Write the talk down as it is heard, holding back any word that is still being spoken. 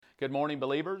Good morning,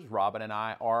 believers. Robin and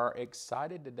I are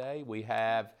excited today. We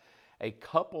have a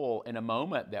couple in a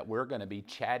moment that we're going to be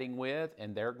chatting with,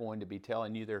 and they're going to be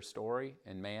telling you their story.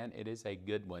 And man, it is a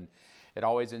good one. It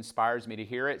always inspires me to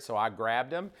hear it. So I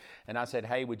grabbed them and I said,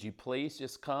 hey, would you please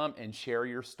just come and share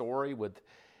your story with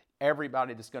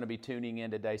everybody that's going to be tuning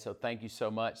in today. So thank you so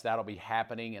much. That'll be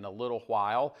happening in a little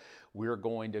while. We're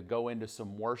going to go into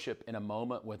some worship in a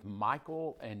moment with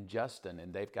Michael and Justin,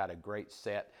 and they've got a great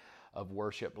set of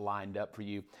worship lined up for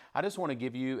you. I just want to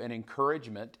give you an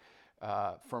encouragement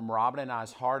from Robin and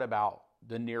I's heart about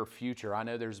the near future. I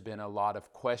know there's been a lot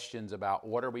of questions about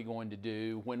what are we going to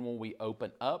do, when will we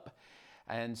open up,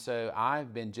 and so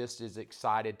I've been just as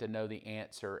excited to know the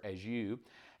answer as you.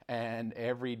 And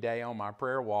every day on my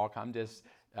prayer walk, I'm just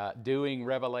doing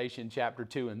Revelation chapter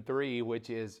 2 and 3, which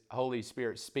is Holy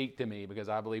Spirit, speak to me, because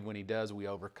I believe when He does, we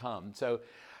overcome. So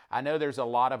I know there's a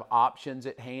lot of options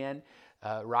at hand.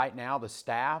 Right now, the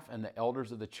staff and the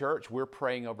elders of the church, we're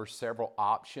praying over several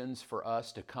options for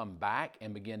us to come back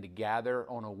and begin to gather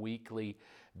on a weekly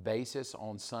basis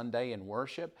on Sunday and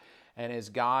worship. And as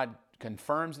God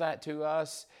confirms that to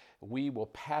us, we will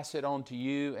pass it on to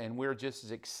you, and we're just as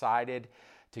excited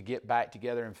to get back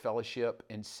together in fellowship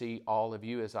and see all of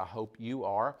you as I hope you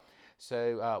are.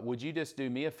 So would you just do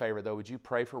me a favor, though? Would you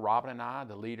pray for Robin and I,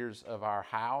 the leaders of our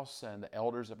house and the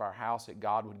elders of our house, that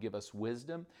God would give us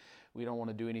wisdom? We don't want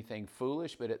to do anything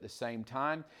foolish, but at the same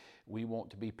time, we want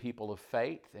to be people of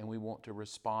faith, and we want to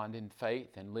respond in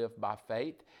faith and live by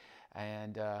faith.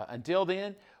 And until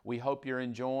then, we hope you're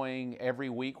enjoying every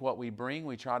week what we bring.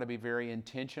 We try to be very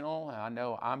intentional. I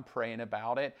know I'm praying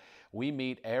about it. We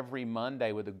meet every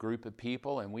Monday with a group of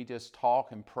people, and we just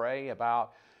talk and pray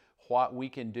about what we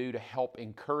can do to help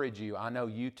encourage you. I know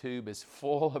YouTube is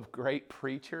full of great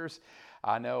preachers.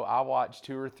 I know I watch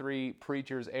 2 or 3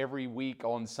 preachers every week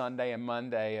on Sunday and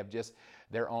Monday of just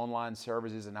their online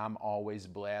services, and I'm always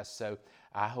blessed. So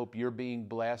I hope you're being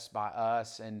blessed by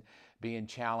us and being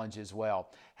challenged as well.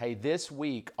 Hey, this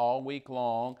week, all week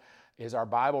long, is our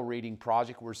Bible reading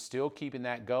project. We're still keeping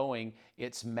that going.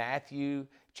 It's Matthew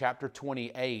chapter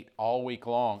 28 all week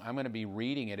long. I'm going to be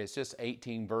reading it. It's just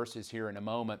 18 verses here in a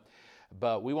moment.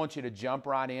 But we want you to jump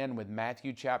right in with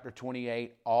Matthew chapter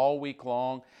 28 all week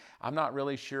long. I'm not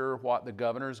really sure what the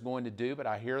governor is going to do, but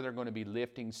I hear they're going to be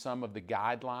lifting some of the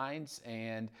guidelines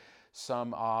and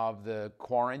some of the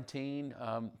quarantine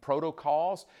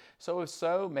protocols. So if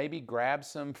so, maybe grab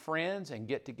some friends and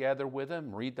get together with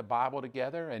them, read the Bible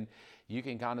together, and you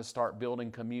can kind of start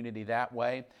building community that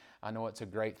way. I know it's a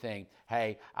great thing.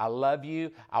 Hey, I love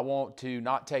you. I want to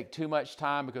not take too much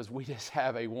time because we just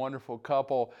have a wonderful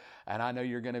couple, and I know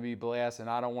you're going to be blessed, and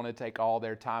I don't want to take all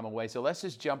their time away. So let's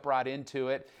just jump right into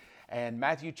it. And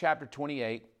Matthew chapter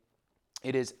 28,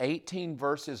 it is 18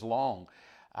 verses long.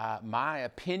 My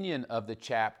opinion of the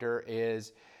chapter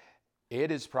is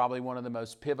it is probably one of the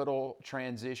most pivotal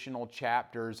transitional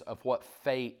chapters of what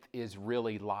faith is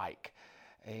really like.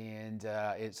 And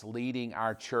it's leading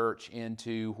our church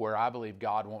into where I believe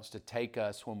God wants to take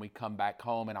us when we come back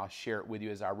home, and I'll share it with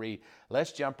you as I read.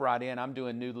 Let's jump right in. I'm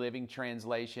doing New Living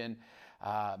Translation,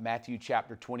 Matthew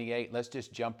chapter 28. Let's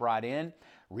just jump right in,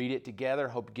 read it together.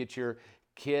 Hope you get your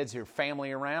kids, your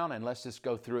family around, and let's just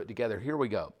go through it together. Here we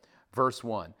go. Verse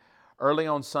 1. Early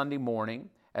on Sunday morning,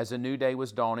 as a new day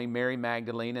was dawning, Mary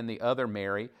Magdalene and the other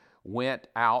Mary went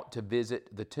out to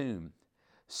visit the tomb.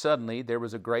 Suddenly there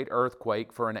was a great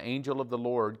earthquake, for an angel of the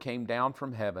Lord came down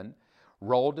from heaven,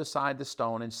 rolled aside the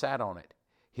stone, and sat on it.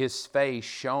 His face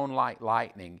shone like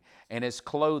lightning, and his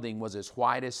clothing was as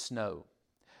white as snow.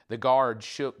 The guards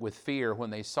shook with fear when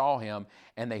they saw him,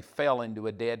 and they fell into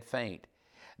a dead faint.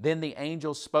 Then the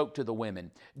angel spoke to the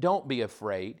women. "Don't be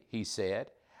afraid," he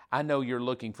said. "I know you're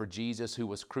looking for Jesus who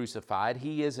was crucified.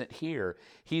 He isn't here.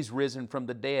 He's risen from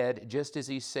the dead, just as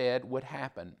he said would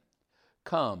happen.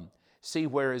 Come, see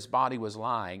where his body was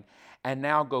lying, and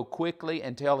now go quickly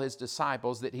and tell his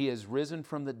disciples that he has risen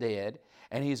from the dead,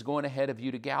 and he's going ahead of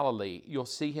you to Galilee. You'll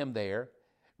see him there.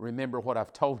 Remember what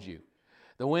I've told you."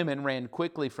 The women ran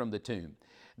quickly from the tomb.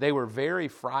 They were very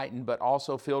frightened, but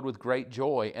also filled with great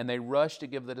joy, and they rushed to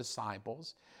give the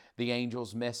disciples the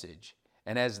angel's message.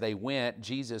 And as they went,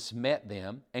 Jesus met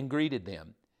them and greeted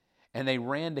them. And they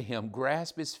ran to him,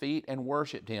 grasped his feet, and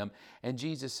worshiped him. And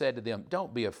Jesus said to them,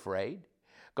 "Don't be afraid.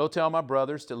 Go tell my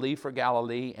brothers to leave for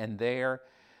Galilee, and there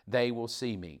they will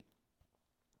see me."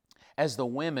 As the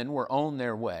women were on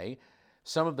their way,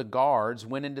 some of the guards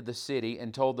went into the city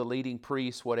and told the leading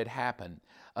priests what had happened.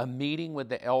 A meeting with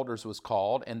the elders was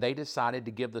called, and they decided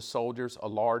to give the soldiers a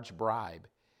large bribe.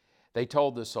 They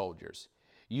told the soldiers,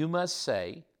 "You must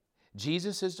say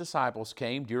Jesus' disciples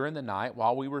came during the night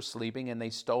while we were sleeping, and they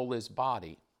stole his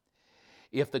body.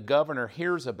 If the governor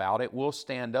hears about it, we'll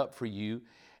stand up for you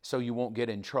so you won't get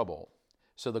in trouble."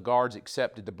 So the guards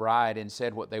accepted the bride and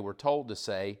said what they were told to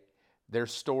say. Their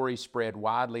story spread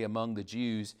widely among the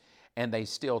Jews, and they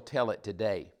still tell it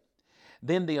today.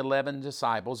 Then the 11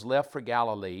 disciples left for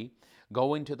Galilee,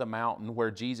 going to the mountain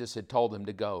where Jesus had told them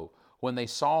to go. When they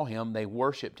saw him, they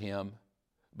worshiped him,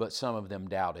 but some of them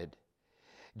doubted.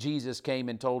 Jesus came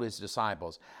and told his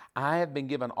disciples, "I have been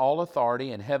given all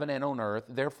authority in heaven and on earth.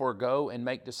 Therefore go and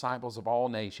make disciples of all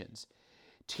nations.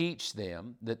 Teach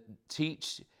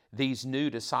these new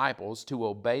disciples to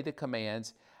obey the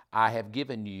commands I have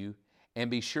given you,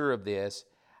 and be sure of this,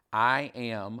 I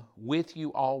am with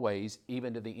you always,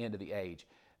 even to the end of the age."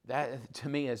 That, to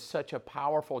me, is such a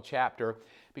powerful chapter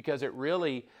because it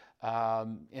really,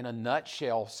 in a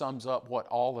nutshell, sums up what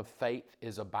all of faith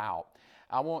is about.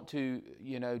 I want to,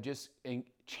 just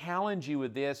challenge you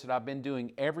with this that I've been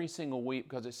doing every single week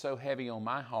because it's so heavy on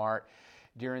my heart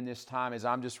during this time as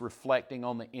I'm just reflecting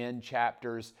on the end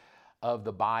chapters of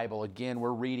the Bible. Again,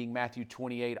 we're reading Matthew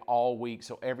 28 all week,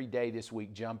 so every day this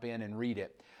week, jump in and read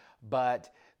it.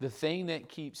 But the thing that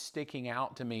keeps sticking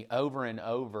out to me over and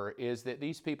over is that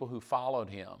these people who followed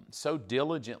him so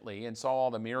diligently and saw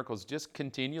all the miracles just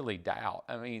continually doubt.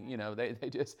 I mean, they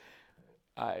just...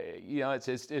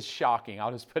 it's shocking.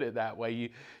 I'll just put it that way.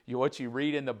 What you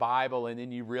read in the Bible, and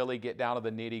then you really get down to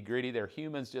the nitty gritty. They're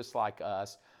humans just like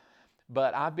us.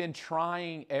 But I've been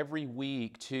trying every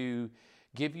week to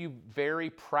give you very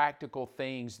practical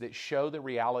things that show the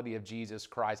reality of Jesus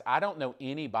Christ. I don't know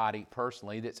anybody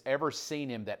personally that's ever seen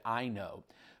him that I know,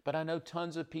 but I know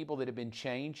tons of people that have been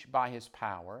changed by his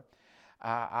power.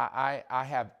 I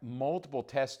have multiple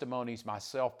testimonies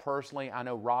myself personally. I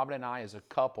know Robin and I as a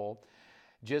couple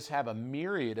just have a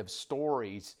myriad of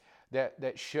stories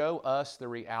that show us the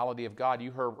reality of God.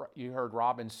 You heard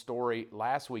Robin's story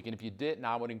last week, and if you didn't,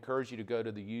 I would encourage you to go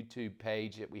to the YouTube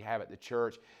page that we have at the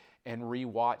church and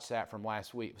rewatch that from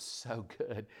last week. It was so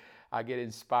good. I get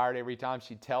inspired every time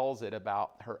she tells it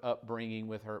about her upbringing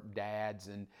with her dads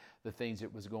and the things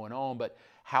that was going on, but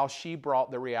how she brought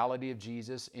the reality of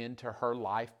Jesus into her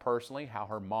life personally, how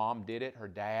her mom did it, her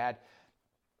dad.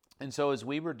 And so as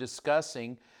we were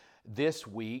discussing this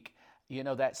week,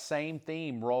 that same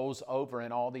theme rolls over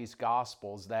in all these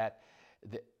Gospels, that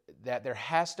there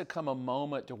has to come a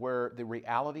moment to where the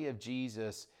reality of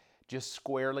Jesus just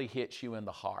squarely hits you in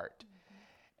the heart.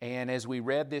 And as we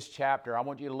read this chapter, I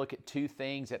want you to look at two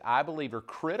things that I believe are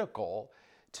critical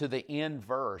to the end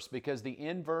verse, because the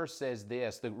end verse says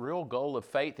this: the real goal of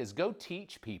faith is go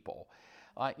teach people.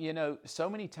 So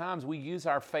many times we use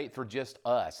our faith for just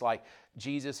us, like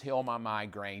Jesus heal my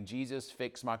migraine, Jesus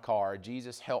fix my car,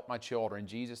 Jesus help my children,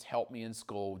 Jesus help me in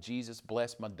school, Jesus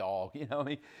bless my dog.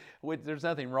 There's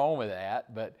nothing wrong with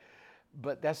that,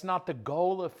 but that's not the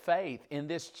goal of faith. In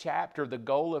this chapter, the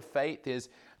goal of faith is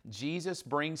Jesus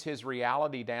brings his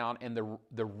reality down, and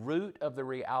the root of the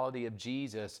reality of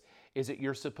Jesus is that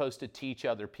you're supposed to teach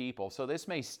other people. So this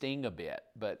may sting a bit,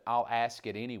 but I'll ask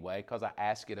it anyway because I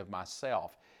ask it of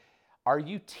myself. Are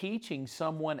you teaching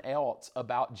someone else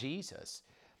about Jesus?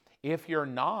 If you're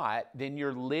not, then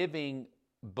you're living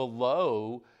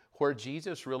below where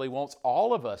Jesus really wants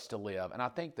all of us to live. And I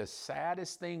think the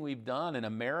saddest thing we've done in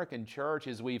American church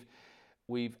is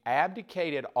we've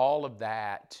abdicated all of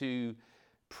that to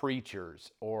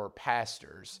preachers or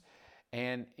pastors.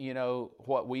 And,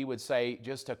 what we would say,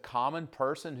 just a common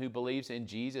person who believes in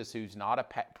Jesus, who's not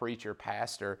a preacher,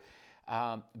 pastor,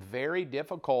 very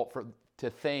difficult to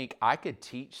think, I could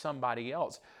teach somebody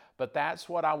else. But that's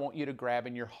what I want you to grab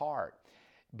in your heart.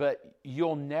 But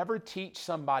you'll never teach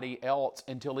somebody else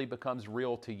until he becomes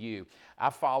real to you. I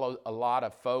follow a lot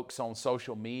of folks on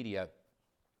social media,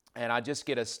 and I just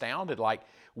get astounded. Like,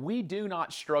 we do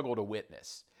not struggle to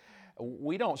witness.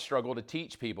 We don't struggle to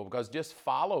teach people, because just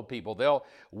follow people. They'll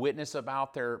witness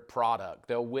about their product.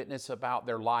 They'll witness about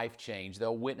their life change.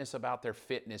 They'll witness about their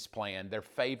fitness plan, their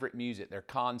favorite music, their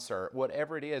concert,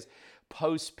 whatever it is.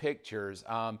 Post pictures.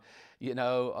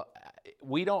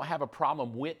 We don't have a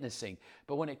problem witnessing.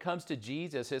 But when it comes to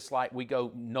Jesus, it's like we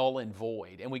go null and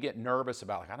void, and we get nervous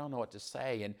about, I don't know what to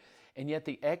say. And yet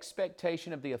the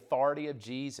expectation of the authority of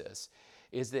Jesus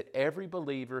is that every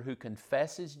believer who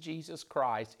confesses Jesus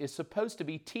Christ is supposed to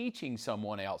be teaching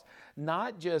someone else,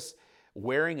 not just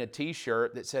wearing a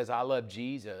t-shirt that says, I love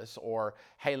Jesus, or,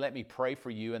 hey, let me pray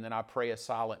for you, and then I pray a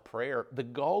silent prayer. The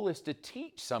goal is to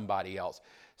teach somebody else.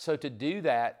 So to do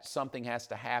that, something has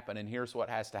to happen, and here's what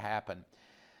has to happen.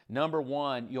 Number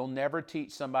one, you'll never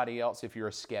teach somebody else if you're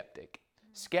a skeptic.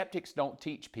 Skeptics don't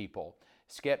teach people.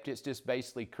 Skeptics just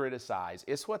basically criticize.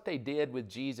 It's what they did with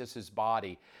Jesus'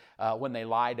 body when they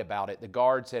lied about it. The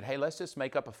guard said, hey, let's just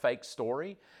make up a fake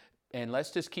story and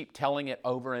let's just keep telling it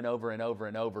over and over and over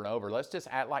and over and over. Let's just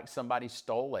act like somebody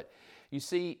stole it. You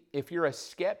see, if you're a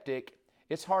skeptic,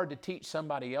 it's hard to teach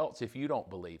somebody else if you don't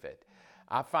believe it.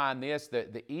 I find this,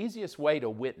 that the easiest way to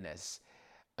witness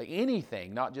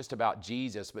anything, not just about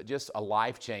Jesus, but just a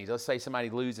life change. Let's say somebody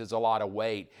loses a lot of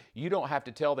weight. You don't have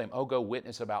to tell them, oh, go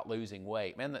witness about losing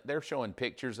weight. Man, they're showing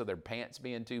pictures of their pants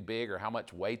being too big or how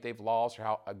much weight they've lost or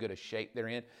how good a shape they're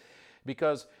in.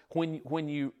 Because when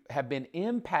you have been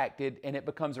impacted and it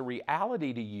becomes a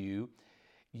reality to you,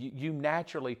 you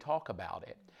naturally talk about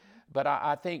it. But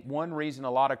I think one reason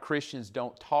a lot of Christians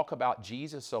don't talk about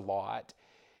Jesus a lot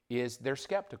is they're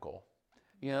skeptical.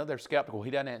 You know, they're skeptical. He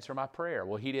doesn't answer my prayer.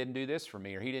 Well, he didn't do this for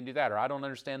me, or he didn't do that, or I don't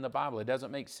understand the Bible. It doesn't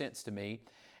make sense to me.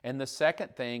 And the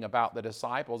second thing about the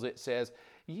disciples, it says,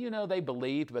 you know, they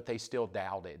believed, but they still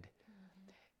doubted.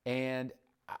 And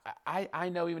I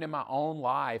know even in my own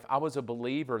life, I was a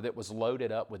believer that was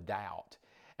loaded up with doubt.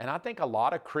 And I think a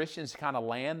lot of Christians kind of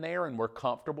land there and we're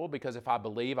comfortable because if I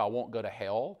believe, I won't go to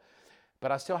hell.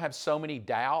 But I still have so many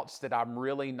doubts that I'm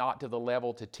really not to the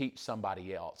level to teach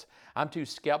somebody else. I'm too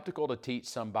skeptical to teach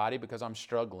somebody because I'm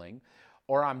struggling,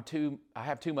 or I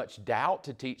have too much doubt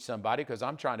to teach somebody because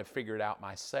I'm trying to figure it out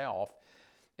myself.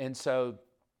 And so,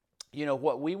 you know,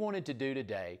 what we wanted to do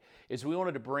today is we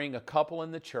wanted to bring a couple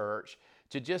in the church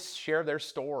to just share their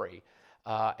story.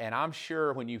 And I'm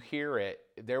sure when you hear it,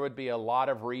 there would be a lot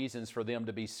of reasons for them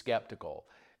to be skeptical.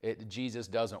 Jesus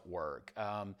doesn't work.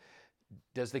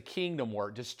 Does the kingdom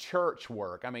work? Does church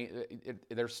work? I mean,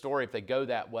 their story, if they go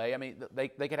that way, I mean, they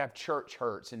could have church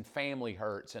hurts and family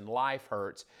hurts and life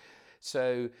hurts.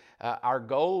 So our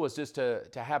goal was just to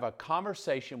have a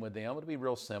conversation with them. It would be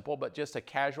real simple, but just a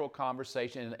casual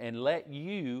conversation and let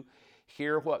you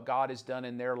hear what God has done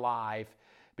in their life.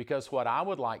 Because what I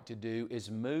would like to do is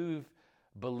move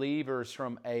believers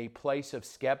from a place of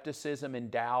skepticism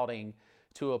and doubting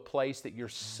to a place that you're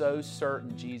so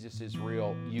certain Jesus is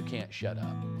real, you can't shut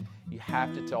up. You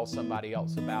have to tell somebody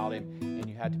else about Him, and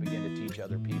you have to begin to teach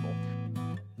other people.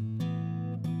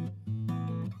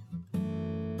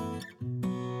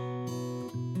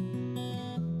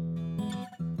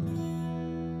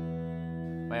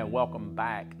 Man, welcome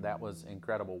back. That was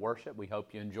incredible worship. We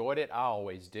hope you enjoyed it. I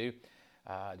always do.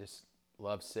 Just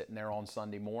love sitting there on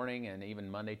Sunday morning and even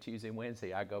Monday, Tuesday,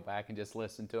 Wednesday. I go back and just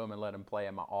listen to them and let them play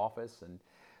in my office, and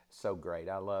so great.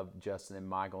 I love Justin and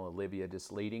Michael and Olivia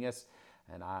just leading us,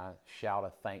 and I shout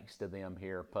a thanks to them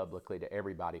here publicly to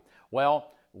everybody.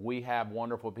 Well, we have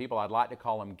wonderful people. I'd like to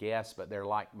call them guests, but they're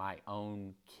like my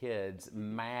own kids.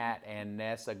 Matt and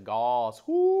Nessa Goss.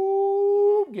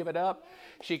 Woo! Give it up.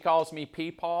 She calls me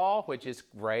Peepaw, which is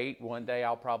great. One day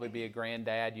I'll probably be a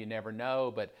granddad. You never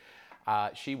know, but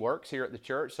she works here at the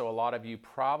church, so a lot of you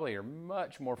probably are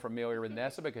much more familiar with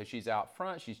Nessa because she's out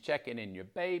front. She's checking in your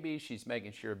baby. She's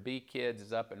making sure B-Kids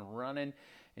is up and running,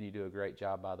 and you do a great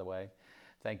job, by the way.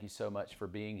 Thank you so much for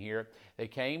being here. They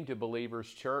came to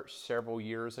Believers Church several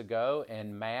years ago,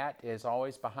 and Matt is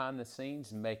always behind the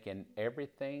scenes making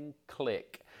everything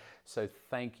click. So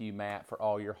thank you, Matt, for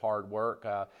all your hard work.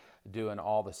 Doing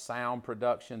all the sound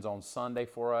productions on Sunday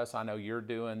for us. I know you're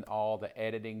doing all the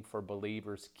editing for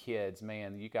Believers Kids.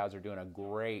 Man, you guys are doing a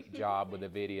great job with the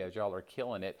videos. Y'all are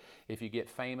killing it. If you get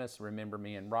famous, remember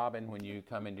me and Robin when you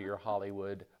come into your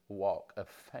Hollywood Walk of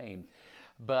Fame.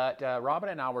 But Robin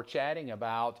and I were chatting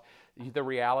about the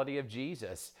reality of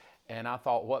Jesus. And I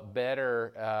thought, what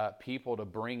better people to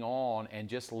bring on and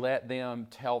just let them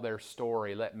tell their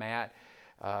story. Let Matt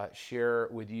share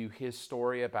with you his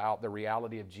story about the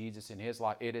reality of Jesus in his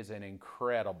life. It is an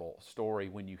incredible story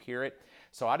when you hear it.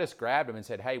 So I just grabbed him and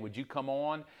said, hey, would you come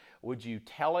on? Would you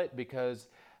tell it? Because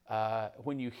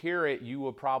when you hear it, you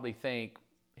will probably think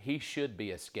he should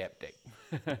be a skeptic.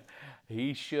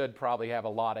 He should probably have a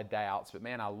lot of doubts. But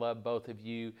man, I love both of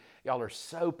you. Y'all are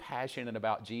so passionate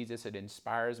about Jesus. It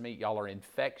inspires me. Y'all are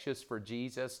infectious for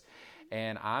Jesus.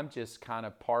 And I'm just kind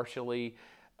of partially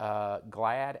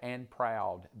glad and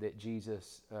proud that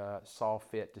Jesus saw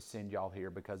fit to send y'all here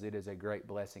because it is a great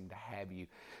blessing to have you.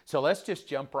 So let's just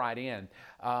jump right in.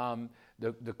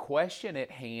 The question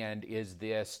at hand is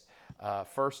this,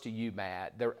 first to you,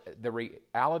 Matt. The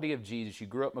reality of Jesus, you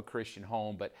grew up in a Christian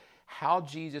home, but how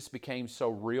Jesus became so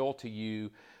real to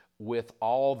you with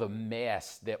all the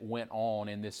mess that went on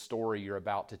in this story you're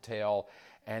about to tell.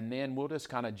 And then we'll just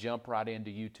kind of jump right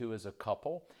into you two as a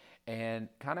couple and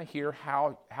kind of hear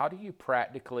how do you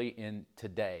practically in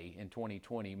today, in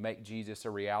 2020, make Jesus a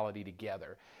reality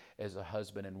together? as a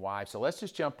husband and wife. So let's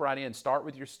just jump right in. Start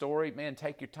with your story. Man,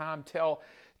 take your time. Tell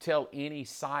any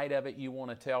side of it you want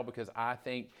to tell, because I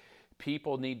think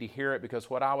people need to hear it, because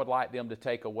what I would like them to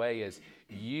take away is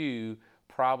you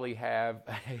probably have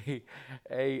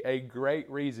a great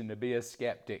reason to be a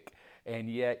skeptic, and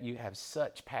yet you have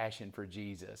such passion for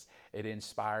Jesus. It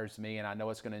inspires me, and I know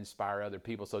it's going to inspire other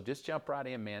people. So just jump right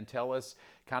in, man. Tell us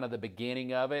kind of the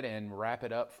beginning of it and wrap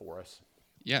it up for us.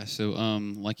 Yeah, so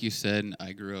like you said,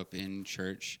 I grew up in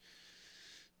church.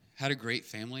 Had a great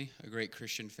family, a great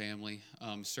Christian family.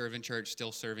 Serve in church,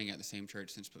 still serving at the same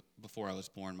church since before I was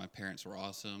born. My parents were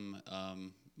awesome.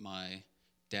 My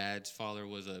dad's father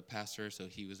was a pastor, so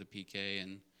he was a PK,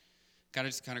 and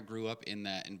kind of grew up in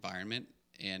that environment.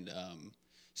 And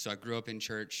so I grew up in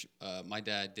church. My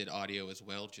dad did audio as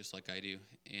well, just like I do.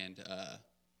 And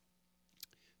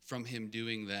from him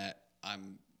doing that,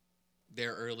 I'm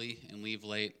there early and leave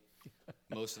late.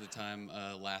 Most of the time,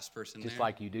 last person just there.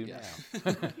 like you do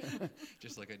now.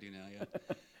 Just like I do now,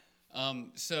 yeah.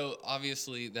 So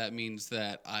obviously that means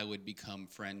that I would become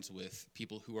friends with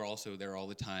people who are also there all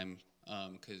the time,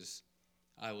 because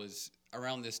I was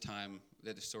around this time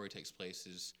that the story takes place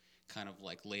is kind of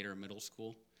like later middle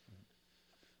school.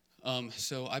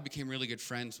 So I became really good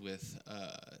friends with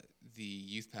the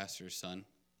youth pastor's son.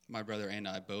 My brother and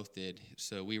I both did.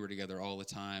 So we were together all the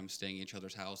time, staying in each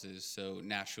other's houses. So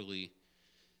naturally,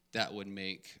 that would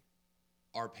make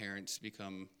our parents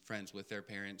become friends with their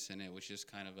parents, and it was just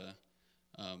kind of a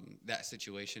that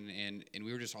situation. And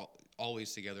we were just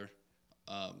always together.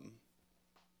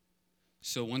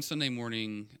 So one Sunday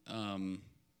morning, the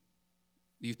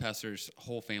youth pastor's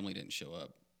whole family didn't show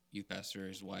up. Youth pastor,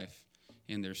 his wife,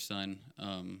 and their son.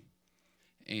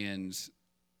 And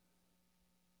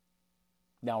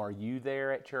now, are you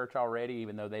there at church already,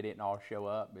 even though they didn't all show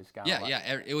up? It's kind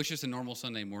of It was just a normal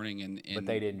Sunday morning, and but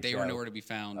they were nowhere to be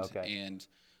found. Okay.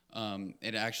 And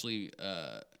it actually,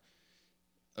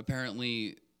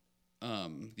 apparently,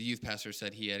 the youth pastor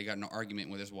said he had gotten an argument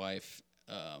with his wife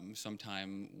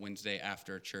sometime Wednesday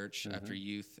after church, after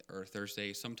youth, or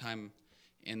Thursday, sometime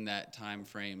in that time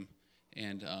frame.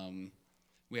 And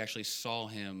we actually saw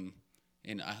him.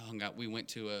 And I hung out. We went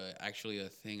to a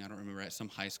thing, I don't remember, at some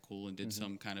high school, and did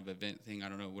some kind of event thing. I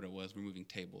don't know what it was. We're moving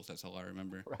tables. That's all I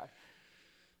remember.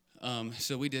 Right.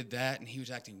 So we did that, and he was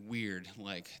acting weird,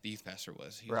 like the youth pastor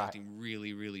was. He was acting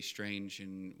really, really strange,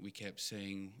 and we kept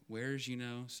saying, "Where's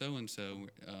so-and-so?"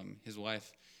 His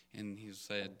wife, and he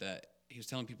said that he was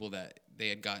telling people that they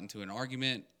had gotten to an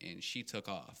argument, and she took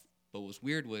off. But what was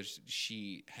weird was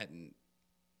she hadn't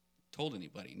told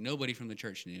anybody. Nobody from the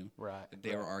church knew that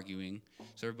they were arguing.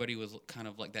 So everybody was kind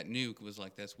of like, that knew, was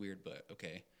like, that's weird, but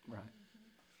okay. Right.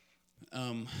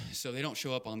 So they don't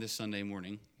show up on this Sunday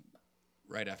morning,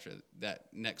 right after that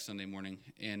next Sunday morning.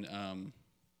 And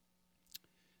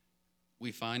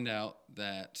we find out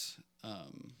that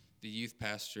the youth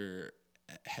pastor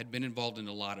had been involved in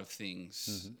a lot of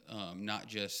things, not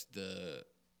just the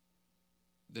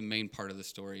main part of the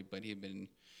story, but he had been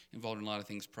involved in a lot of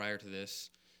things prior to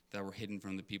this that were hidden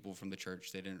from the people from the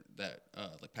church. They didn't,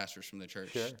 like pastors from the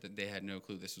church, that they had no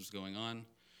clue this was going on.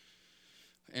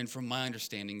 And from my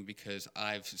understanding, because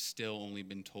I've still only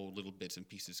been told little bits and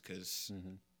pieces, because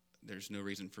there's no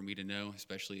reason for me to know,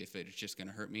 especially if it's just going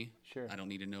to hurt me. Sure. I don't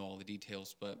need to know all the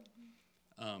details, but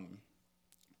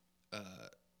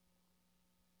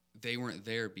they weren't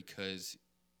there because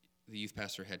the youth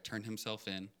pastor had turned himself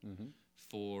in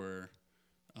for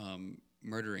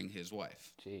murdering his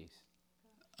wife. Jeez.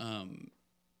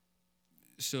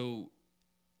 So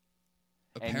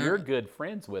and you're good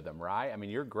friends with him, right? I mean,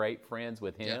 you're great friends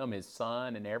with him, his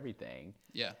son, and everything.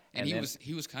 Yeah, and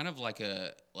he was kind of like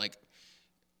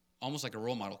almost like a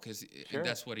role model, because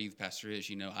that's what a youth pastor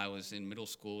is. You know, I was in middle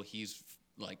school. He's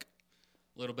like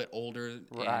a little bit older,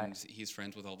 and he's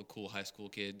friends with all the cool high school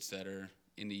kids that are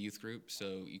in the youth group.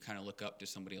 So you kind of look up to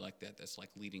somebody like that that's like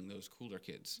leading those cooler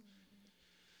kids.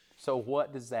 So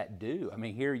what does that do? I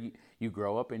mean, here you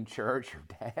grow up in church, your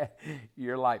dad,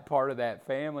 you're like part of that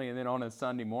family, and then on a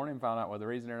Sunday morning found out, well, the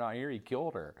reason they're not here, he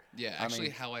killed her. Yeah, actually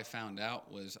how I found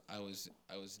out was I was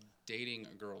dating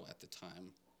a girl at the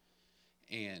time,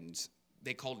 and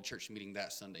they called a church meeting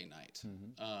that Sunday night.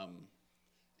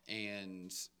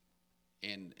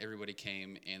 And everybody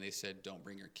came, and they said, don't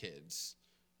bring your kids.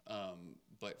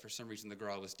 But for some reason, the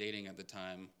girl I was dating at the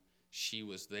time, she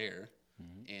was there.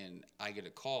 And I get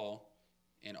a call,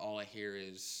 and all I hear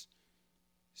is,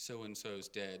 so-and-so's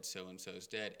dead, so-and-so's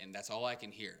dead. And that's all I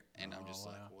can hear. And I'm just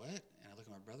like, what? And I look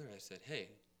at my brother, I said, hey,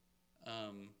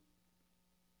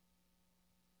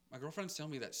 my girlfriend's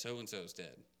telling me that so-and-so's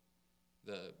dead,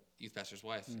 the youth pastor's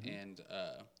wife. And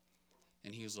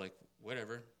And he was like,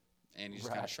 whatever. And he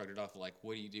just kind of shrugged it off, like,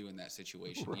 what do you do in that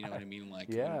situation? You know what I mean? Like,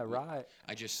 right.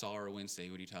 I just saw her Wednesday.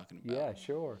 What are you talking about? Yeah,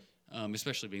 sure.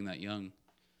 Especially being that young.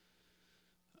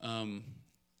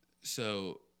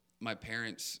 So my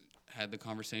parents had the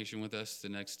conversation with us the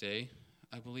next day,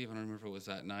 I believe. I don't remember if it was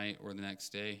that night or the next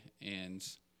day. And,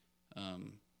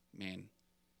 man,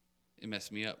 it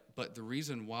messed me up. But the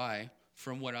reason why,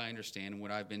 from what I understand and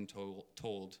what I've been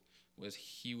told, was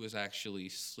he was actually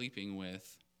sleeping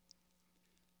with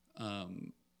a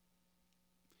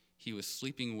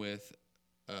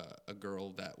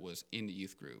girl that was in the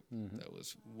youth group that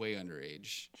was way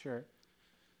underage. Sure.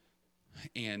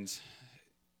 And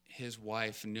his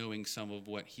wife, knowing some of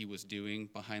what he was doing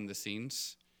behind the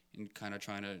scenes and kind of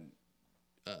trying to,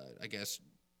 I guess,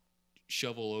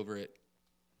 shovel over it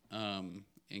and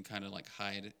kind of like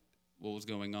hide what was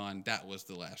going on, that was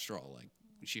the last straw. Like,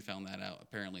 she found that out.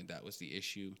 Apparently, that was the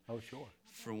issue. Oh, sure.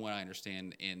 From what I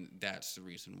understand, and that's the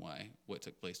reason why what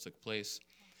took place.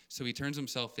 So he turns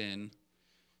himself in,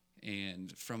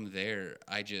 and from there,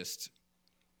 I just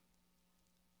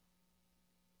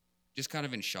kind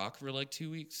of in shock for like 2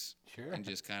 weeks. Sure. And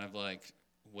just kind of like,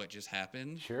 what just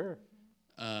happened? Sure.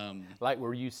 Like,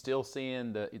 were you still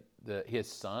seeing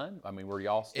his son? I mean, were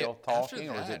y'all still talking,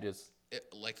 or was it just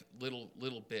like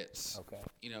little bits? Okay.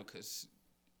 You know, because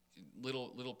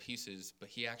little pieces. But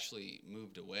he actually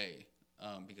moved away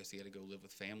because he had to go live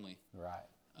with family. Right.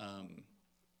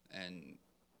 And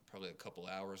probably a couple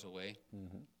hours away.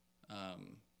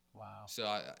 Wow. So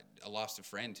I lost a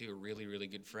friend too, a really, really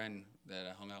good friend that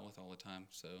I hung out with all the time.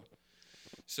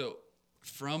 So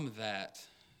from that,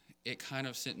 it kind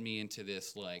of sent me into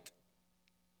this, like,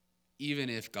 even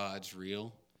if God's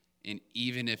real, and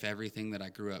even if everything that I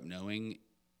grew up knowing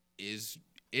is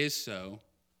so,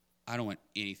 I don't want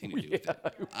anything to do with it.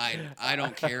 I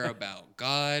don't care about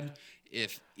God.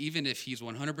 Even if he's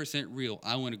 100% real,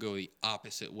 I want to go the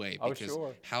opposite way. Because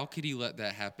how could he let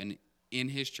that happen in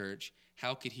his church?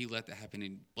 How could he let that happen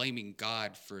in blaming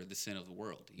God for the sin of the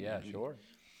world? You know what I mean? Sure.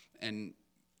 And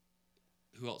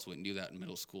who else wouldn't do that in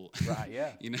middle school? Right,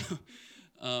 yeah. You know?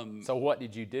 So what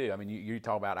did you do? I mean, you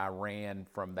talk about I ran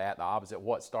from that, the opposite.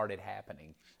 What started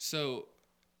happening? So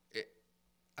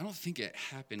I don't think it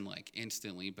happened like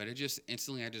instantly, but I just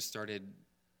started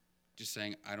just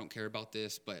saying, I don't care about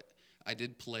this, but I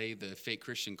did play the fake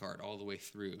Christian card all the way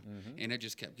through. And it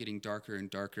just kept getting darker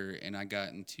and darker, and I got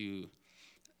into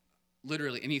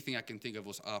literally anything I can think of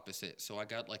was opposite. So I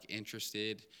got like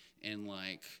interested in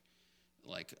like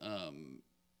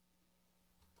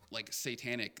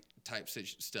satanic type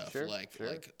stuff, like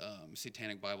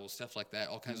satanic Bible, stuff like that,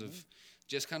 all kinds of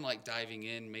just kind of like diving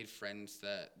in, made friends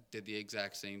that did the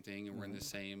exact same thing and were in the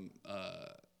same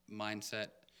mindset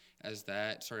as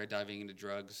that, started diving into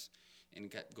drugs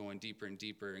and kept going deeper and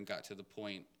deeper and got to the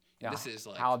point. Now, this is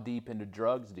like, how deep into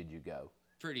drugs did you go?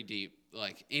 Pretty deep.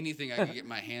 Like anything I could get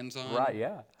my hands on, right?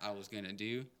 Yeah, I was gonna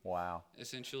do. Wow.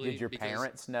 Essentially, did your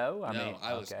parents know? I mean,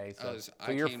 I was. Okay, so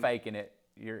you're faking it.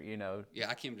 You know. Yeah,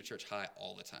 I came to church high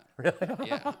all the time. Really?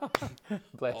 Yeah.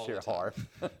 Bless your heart.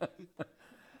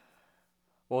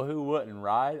 Well, who wouldn't,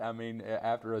 right? I mean,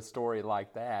 after a story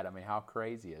like that, I mean, how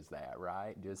crazy is that,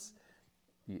 right? Just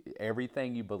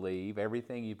everything you believe,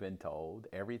 everything you've been told,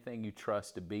 everything you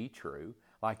trust to be true.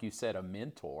 Like you said, a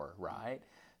mentor, right?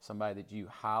 Somebody that you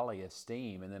highly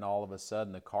esteem, and then all of a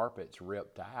sudden the carpet's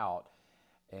ripped out.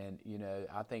 And, you know,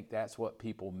 I think that's what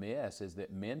people miss, is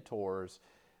that mentors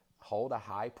hold a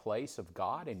high place of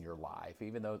God in your life,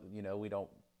 even though, you know, we don't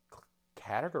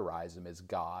categorize them as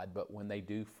God, but when they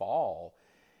do fall,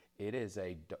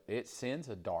 it sends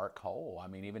a dark hole. I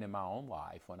mean, even in my own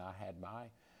life, when I had my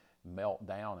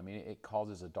meltdown, I mean, it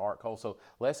causes a dark hole. So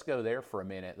let's go there for a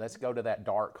minute. Let's go to that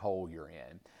dark hole you're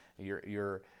in.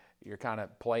 You're kind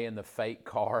of playing the fake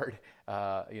card,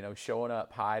 you know, showing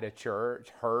up high to church,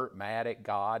 hurt, mad at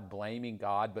God, blaming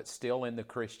God, but still in the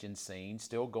Christian scene,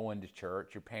 still going to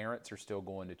church. Your parents are still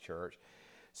going to church.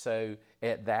 So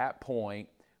at that point,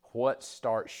 what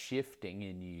starts shifting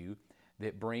in you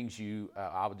that brings you,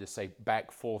 I would just say,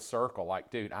 back full circle?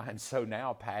 Like, dude, I am so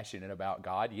now passionate about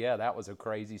God. Yeah, that was a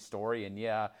crazy story. And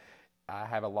yeah, I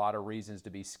have a lot of reasons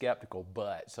to be skeptical.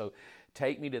 But, so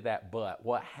take me to that but.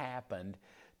 What happened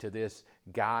to this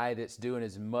guy that's doing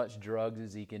as much drugs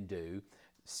as he can do,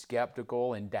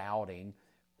 skeptical and doubting?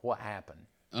 What happened?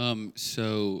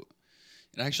 So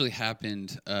it actually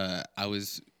happened. I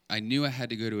knew I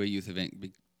had to go to a youth event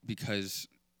because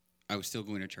I was still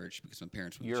going to church because my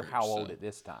parents went to church. You're how old at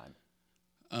this time?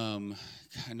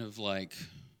 Kind of like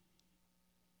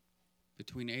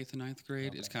between 8th and ninth grade.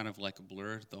 Okay. It's kind of like a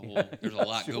blur. There's a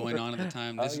lot going on at the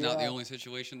time. This is not the only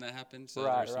situation that happened. So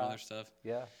there's some other stuff.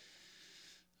 Yeah.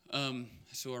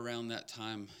 So around that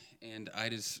time, and I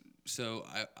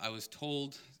was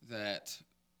told that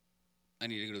I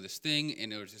needed to go to this thing,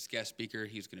 and there was this guest speaker.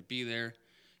 He was going to be there,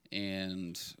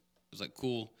 and I was like,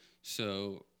 cool.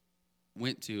 So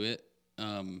went to it.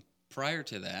 Prior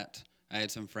to that, I had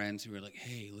some friends who were like,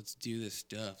 hey, let's do this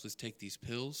stuff. Let's take these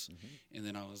pills. Mm-hmm. And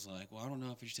then I was like, well, I don't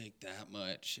know if you should take that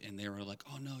much. And they were like,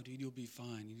 oh, no, dude, you'll be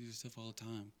fine. You do this stuff all the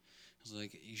time. I was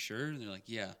like, you sure? And they're like,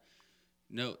 yeah.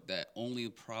 Note that only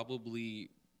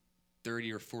probably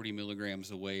 30 or 40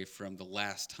 milligrams away from the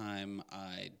last time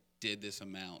I did this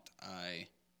amount, I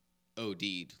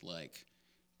OD'd, like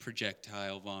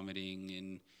projectile vomiting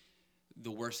and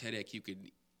the worst headache you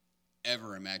could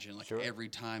ever imagine. Like every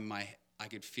time I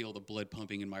could feel the blood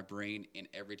pumping in my brain, and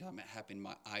every time it happened,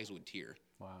 my eyes would tear.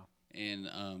 Wow.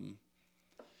 And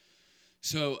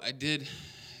so I did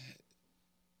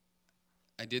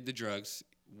the drugs,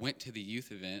 went to the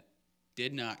youth event,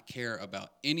 did not care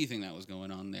about anything that was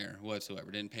going on there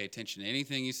whatsoever. Didn't pay attention to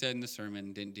anything he said in the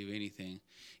sermon, didn't do anything.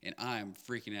 And I'm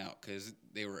freaking out because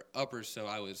they were uppers, so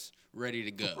I was ready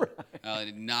to go. Right. I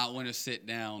did not want to sit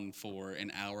down for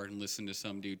an hour and listen to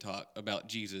some dude talk about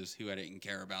Jesus who I didn't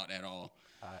care about at all.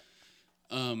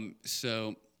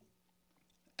 So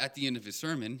at the end of his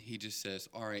sermon, he just says,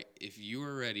 all right, if you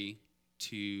are ready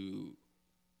to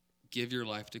give your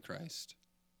life to Christ,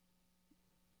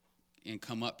 and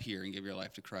come up here and give your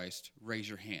life to Christ, raise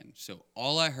your hand. So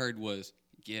all I heard was,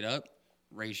 get up,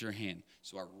 raise your hand.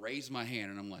 So I raised my hand,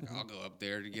 and I'm like, I'll go up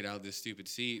there to get out of this stupid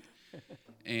seat.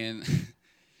 And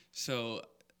so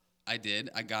I did.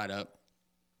 I got up.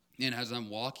 And as I'm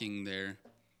walking there,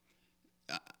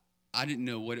 I didn't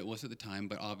know what it was at the time,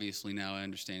 but obviously now I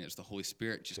understand it's the Holy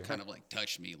Spirit just kind of like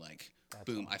touched me, like,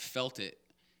 boom, I felt it.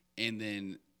 And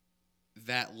then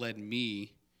that led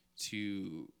me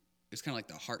to... It's kind of like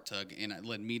the heart tug, and it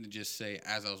led me to just say,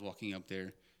 as I was walking up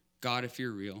there, God, if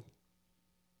you're real,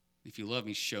 if you love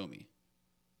me, show me.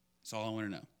 That's all I want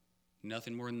to know.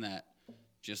 Nothing more than that.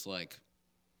 Just like,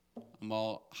 I'm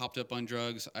all hopped up on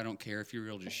drugs. I don't care if you're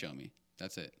real, just show me.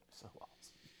 That's it. So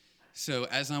awesome. So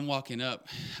as I'm walking up,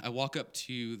 I walk up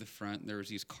to the front. There was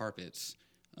these carpets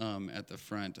at the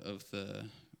front of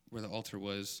where the altar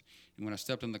was. And when I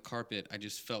stepped on the carpet, I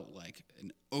just felt like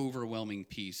an overwhelming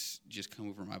peace just come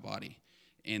over my body.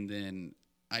 And then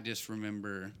I just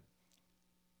remember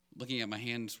looking at my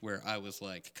hands where I was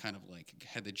like, kind of like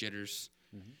had the jitters.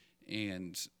 Mm-hmm.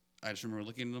 And I just remember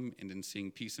looking at them and then seeing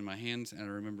peace in my hands. And I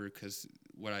remember because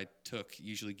what I took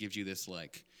usually gives you this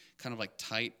like kind of like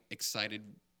tight, excited,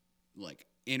 like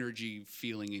energy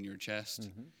feeling in your chest.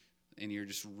 Mm-hmm. And you're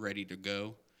just ready to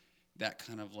go. That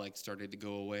kind of like started to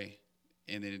go away.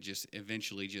 And then it just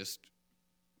eventually just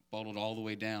bottled all the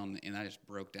way down, and I just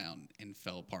broke down and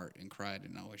fell apart and cried,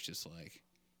 and I was just like,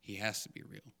 he has to be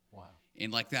real. Wow.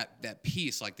 And like that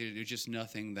peace, like there's just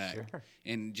nothing that,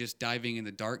 and just diving in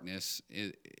the darkness,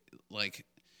 like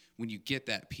when you get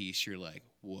that peace, you're like,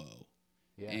 whoa.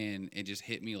 Yeah. And it just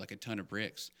hit me like a ton of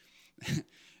bricks.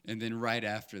 And then right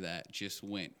after that, just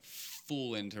went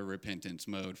full into repentance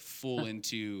mode, full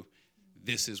into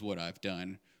this is what I've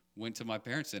done. Went to my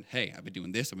parents and said, hey, I've been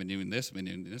doing this, I've been doing this, I've been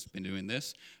doing this, been doing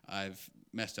this. I've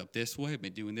messed up this way. I've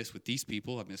been doing this with these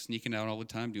people. I've been sneaking out all the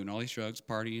time, doing all these drugs,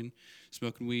 partying,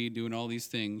 smoking weed, doing all these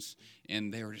things.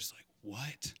 And they were just like,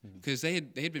 what? Because they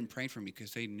had been praying for me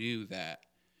because they knew that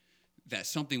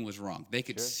something was wrong. They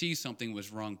could see something was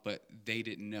wrong, but they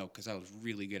didn't know because I was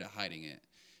really good at hiding it.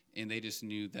 And they just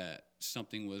knew that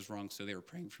something was wrong, so they were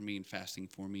praying for me and fasting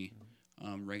for me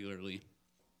regularly.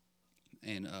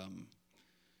 And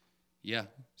yeah,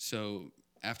 so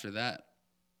after that,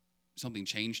 something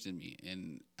changed in me,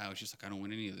 and I was just like, I don't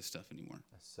want any of this stuff anymore.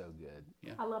 That's so good.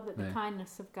 Yeah. I love that the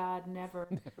kindness of God never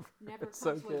comes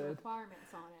so with good. requirements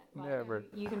on it. Like, Never.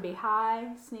 You can be high,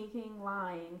 sneaking,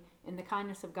 lying, and the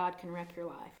kindness of God can wreck your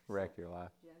life. Wreck your life.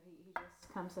 Yeah, he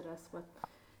just comes at us with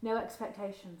no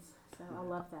expectations. So I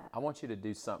love that. I want you to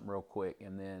do something real quick,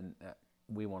 and then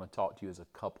we want to talk to you as a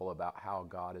couple about how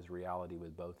God is reality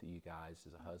with both of you guys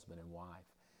as a husband and wife.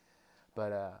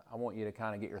 But I want you to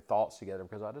kind of get your thoughts together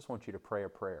because I just want you to pray a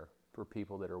prayer for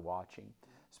people that are watching,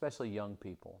 especially young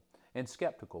people and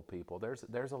skeptical people.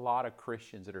 There's a lot of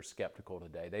Christians that are skeptical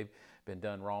today. They've been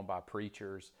done wrong by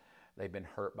preachers. They've been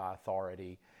hurt by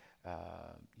authority.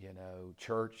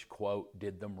 Church, quote,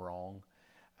 did them wrong.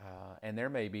 And there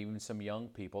may be even some young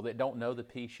people that don't know the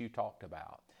peace you talked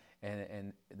about.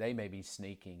 And they may be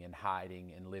sneaking and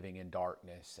hiding and living in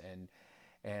darkness.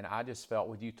 And I just felt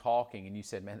with you talking, and you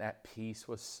said, man, that peace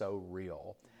was so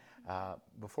real.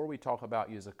 Before we talk about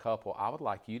you as a couple, I would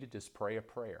like you to just pray a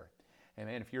prayer. And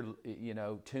man, if you're,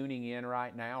 tuning in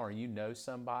right now, or you know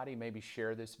somebody, maybe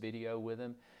share this video with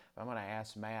them. I'm going to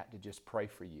ask Matt to just pray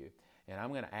for you. And I'm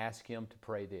going to ask him to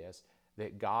pray this,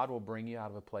 that God will bring you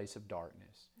out of a place of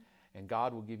darkness. And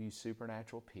God will give you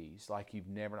supernatural peace like you've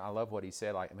never. I love what he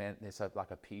said, like, man, it's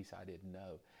like a peace I didn't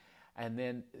know. And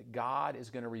then God is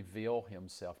going to reveal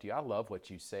himself to you. I love what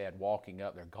you said walking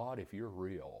up there. God, if you're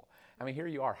real. I mean, here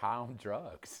you are high on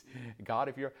drugs.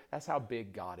 God, that's how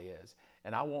big God is.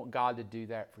 And I want God to do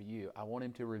that for you. I want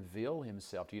him to reveal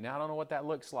himself to you. Now, I don't know what that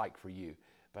looks like for you,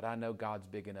 but I know God's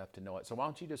big enough to know it. So why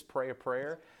don't you just pray a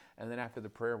prayer, and then after the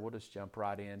prayer, we'll just jump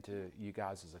right into you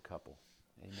guys as a couple.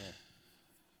 Amen.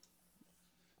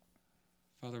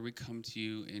 Father, we come to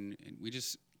you, and we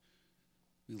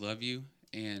love you,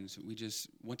 and we just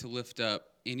want to lift up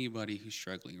anybody who's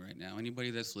struggling right now,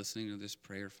 anybody that's listening to this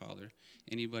prayer, Father,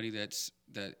 anybody this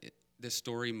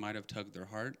story might have tugged their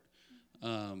heart,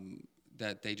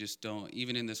 that they just don't,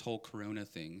 even in this whole corona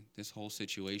thing, this whole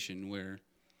situation where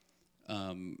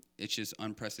it's just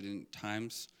unprecedented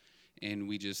times, and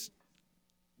we just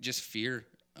fear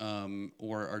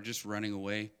or are just running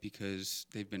away because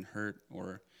they've been hurt,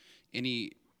 or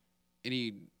any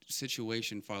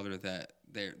situation, Father, that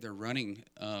they're running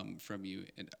from you.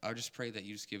 And I just pray that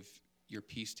you just give your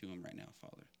peace to them right now,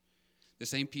 Father. The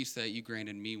same peace that you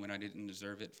granted me when I didn't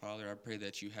deserve it, Father, I pray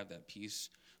that you have that peace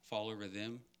fall over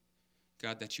them.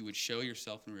 God, that you would show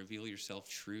yourself and reveal yourself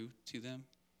true to them.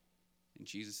 In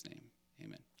Jesus' name,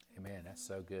 amen. Amen. That's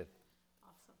so good.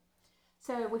 Awesome.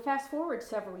 So we fast forward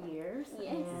several years.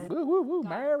 Yes. And Woo, woo, woo,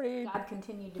 married. God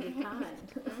continued to be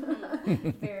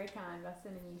kind. Very kind by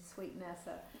sending you sweet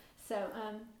Nessa. So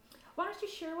why don't you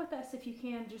share with us, if you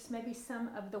can, just maybe some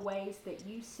of the ways that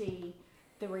you see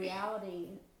the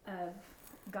reality of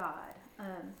God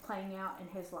playing out in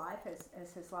his life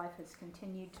as his life has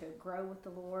continued to grow with the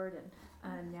Lord,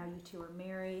 and now you two are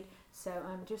married. So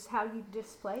just how you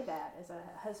display that as a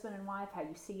husband and wife, how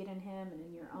you see it in him and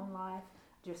in your own life,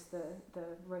 just the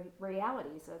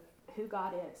realities of who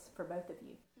God is for both of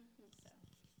you.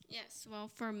 Yes, well,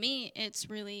 for me, it's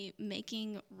really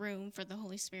making room for the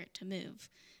Holy Spirit to move,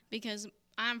 because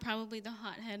I'm probably the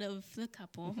hothead of the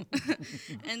couple.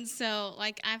 And so,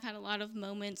 I've had a lot of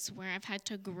moments where I've had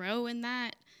to grow in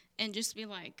that and just be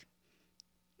like,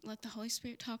 let the Holy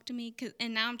Spirit talk to me.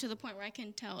 And now I'm to the point where I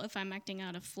can tell if I'm acting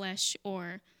out of flesh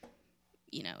or,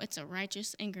 it's a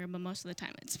righteous anger, but most of the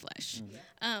time it's flesh.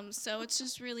 Mm-hmm. So it's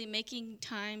just really making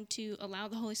time to allow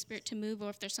the Holy Spirit to move, or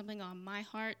if there's something on my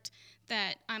heart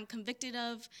that I'm convicted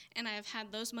of. And I have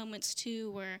had those moments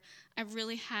too where I've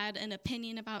really had an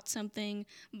opinion about something,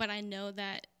 but I know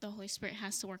that the Holy Spirit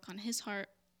has to work on his heart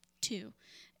too.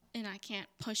 And I can't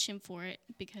push him for it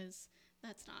because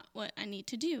that's not what I need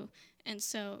to do. And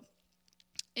so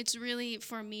it's really,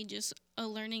 for me, just a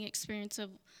learning experience of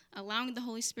allowing the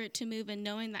Holy Spirit to move and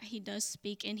knowing that he does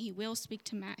speak, and he will speak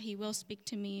to Matt, he will speak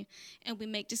to me, and we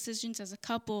make decisions as a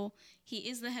couple. He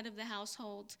is the head of the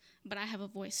household, but I have a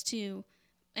voice too,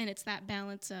 and it's that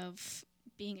balance of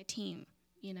being a team,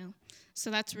 So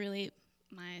that's really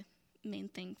my main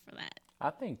thing for that. I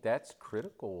think that's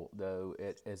critical, though,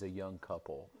 as a young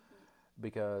couple,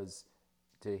 because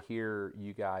to hear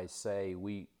you guys say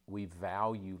we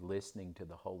value listening to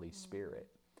the Holy Spirit.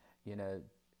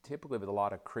 Typically with a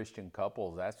lot of Christian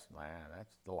couples, that's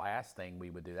the last thing we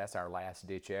would do. That's our last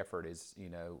ditch effort is,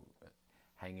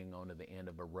 hanging onto the end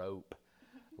of a rope,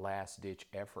 last ditch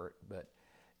effort. But,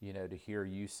 to hear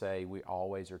you say we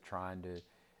always are trying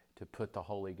to put the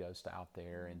Holy Ghost out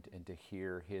there and to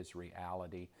hear his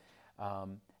reality.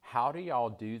 How do y'all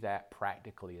do that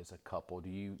practically as a couple? Do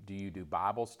you do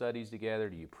Bible studies together?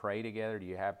 Do you pray together? Do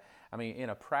you have, in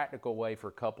a practical way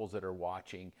for couples that are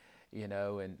watching,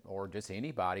 or just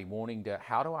anybody wanting to,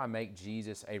 how do I make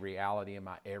Jesus a reality in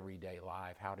my everyday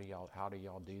life? How do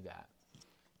y'all do that?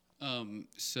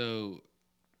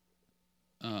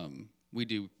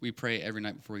 We pray every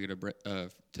night before we get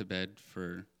to bed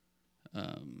for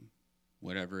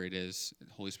whatever it is,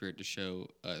 the Holy Spirit to show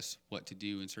us what to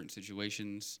do in certain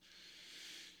situations.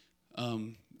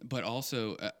 But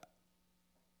also,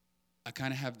 I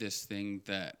kind of have this thing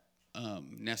that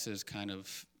Nessa's kind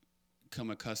of come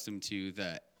accustomed to,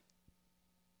 that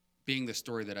being the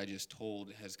story that I just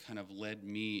told has kind of led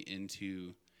me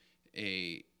into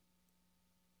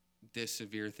this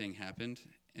severe thing happened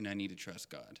and I need to trust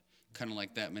God. Kind of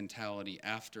like that mentality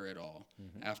after it all,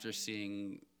 after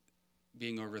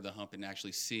being over the hump and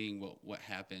actually seeing what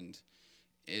happened,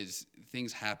 is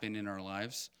things happen in our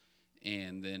lives,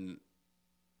 and then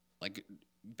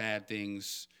bad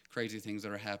things, crazy things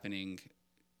that are happening,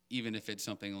 even if it's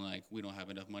something like we don't have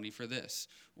enough money for this,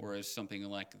 or is something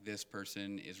like this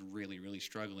person is really, really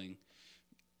struggling,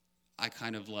 I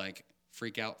kind of like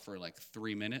freak out for like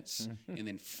 3 minutes and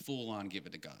then full on give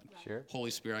it to God. Sure. Holy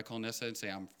Spirit, I call Nessa and say,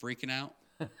 I'm freaking out,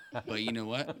 but you know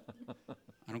what?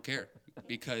 I don't care,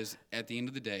 because at the end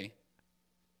of the day,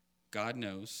 God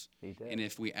knows, and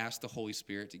if we ask the Holy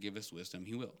Spirit to give us wisdom,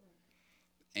 He will.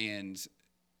 And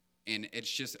it's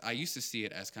just, I used to see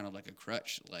it as kind of like a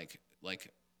crutch, like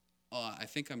oh, I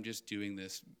think I'm just doing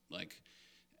this like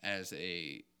as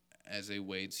a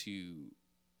way to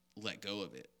let go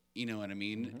of it. You know what I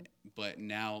mean? Mm-hmm. But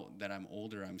now that I'm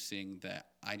older, I'm seeing that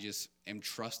I just am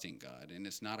trusting God, and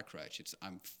it's not a crutch.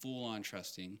 I'm full on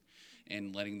trusting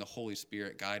and letting the Holy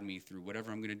Spirit guide me through whatever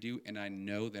I'm going to do, and I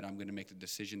know that I'm going to make the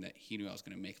decision that He knew I was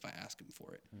going to make if I ask Him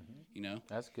for it. Mm-hmm. You know?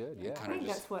 That's good, yeah. I think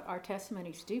that's what our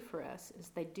testimonies do for us, is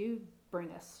they do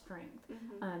bring us strength.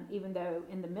 Mm-hmm. Even though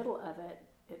in the middle of it,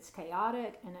 it's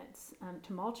chaotic and it's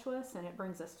tumultuous, and it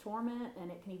brings us torment, and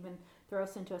it can even throw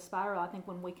us into a spiral. I think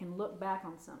when we can look back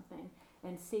on something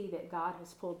and see that God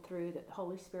has pulled through, that the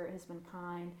Holy Spirit has been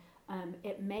kind,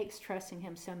 it makes trusting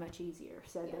Him so much easier.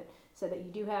 So that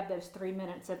you do have those 3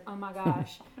 minutes of, oh my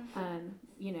gosh,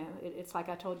 it's like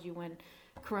I told you when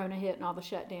Corona hit and all the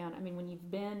shutdown. I mean, when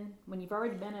you've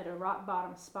already been at a rock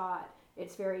bottom spot,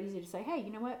 it's very easy to say, hey,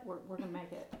 you know what, we're going to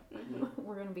make it. Mm-hmm.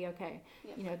 We're going to be okay.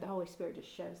 Yep. The Holy Spirit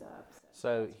just shows up.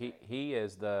 So he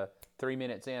is the 3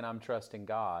 minutes in, I'm trusting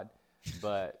God.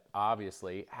 But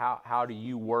obviously, how do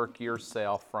you work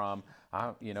yourself from,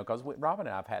 because Robin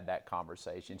and I have had that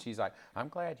conversation. She's like, I'm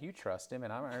glad you trust Him,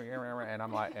 and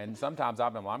I'm like, and sometimes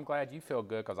I'm glad you feel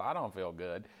good because I don't feel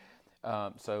good.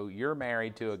 So you're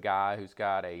married to a guy who's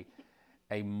got a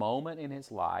moment in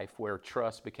his life where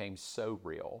trust became so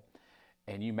real,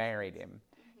 and you married him.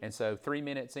 And so 3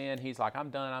 minutes in, he's like, I'm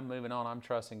done, I'm moving on, I'm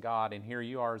trusting God. And here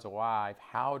you are as a wife.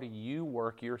 How do you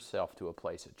work yourself to a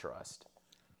place of trust?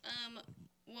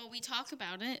 Well, we talk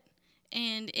about it,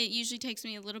 and it usually takes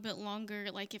me a little bit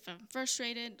longer. Like if I'm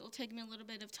frustrated, it'll take me a little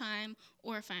bit of time,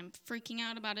 or if I'm freaking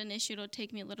out about an issue, it'll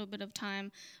take me a little bit of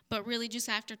time. But really just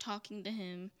after talking to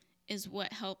him is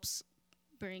what helps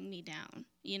bring me down,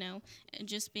 and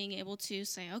just being able to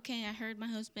say, okay, I heard my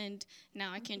husband,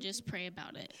 now I can just pray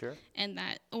about it. Sure. And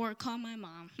or call my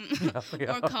mom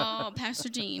or call Pastor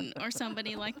Jean or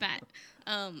somebody like that.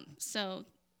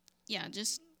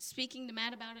 Just speaking to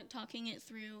Matt about it, talking it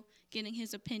through, getting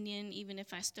his opinion, even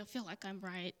if I still feel like I'm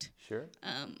right. Sure.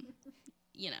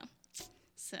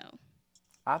 So.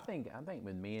 I think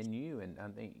with me and you, and I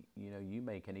think,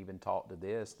 you can even talk to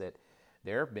this, that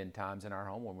there have been times in our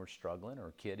home when we're struggling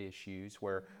or kid issues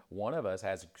where one of us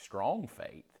has strong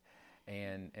faith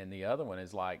and the other one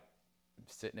is like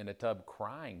sitting in a tub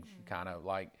crying, kind of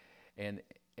like, and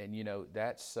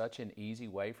that's such an easy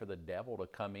way for the devil to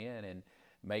come in and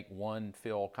make one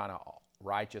feel kind of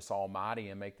righteous, almighty,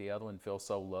 and make the other one feel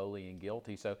so lowly and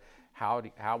guilty. So how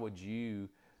would you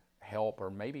help,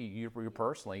 or maybe you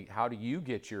personally, how do you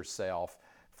get yourself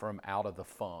from out of the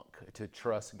funk to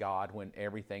trust God when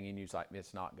everything in you's like,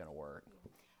 it's not going to work?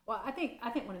 Well, I think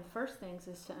one of the first things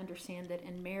is to understand that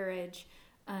in marriage,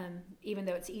 even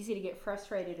though it's easy to get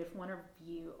frustrated if one of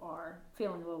you are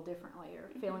feeling a little differently or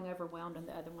feeling overwhelmed and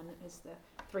the other one is the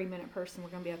 3-minute person, we're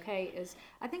going to be okay, is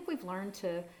I think we've learned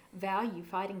to value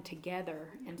fighting together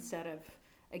instead of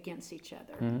against each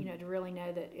other. Mm-hmm. To really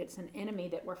know that it's an enemy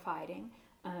that we're fighting,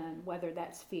 whether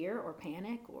that's fear or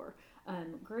panic or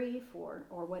grief or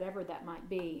whatever that might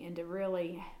be, and to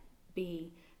really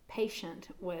be patient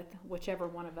with whichever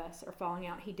one of us are falling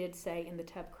out. He did say in the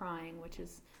tub crying, which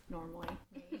is normally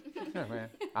me. Oh, man.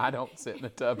 I don't sit in the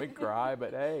tub and cry,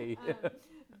 but hey.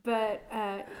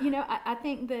 I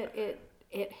think that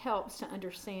it helps to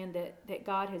understand that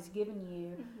God has given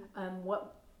you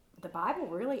what the Bible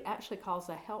really actually calls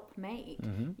a helpmate,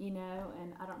 and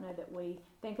I don't know that we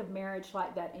think of marriage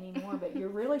like that anymore, but you're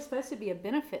really supposed to be a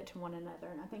benefit to one another.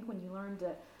 And I think when you learn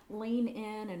to lean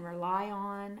in and rely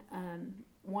on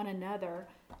one another,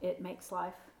 it makes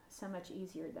life so much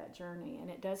easier, that journey. And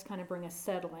it does kind of bring a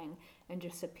settling and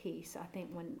just a peace, I think,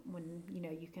 when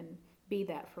you can be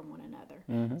that for one another.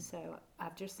 Mm-hmm. So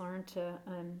I've just learned to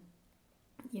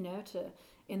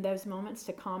in those moments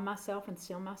to calm myself and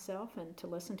still myself and to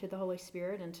listen to the Holy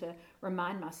Spirit and to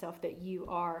remind myself that you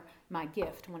are my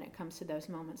gift when it comes to those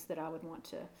moments that I would want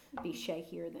to be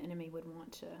shaky or the enemy would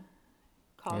want to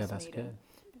cause me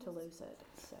to lose it.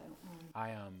 So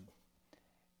I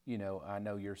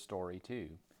know your story too,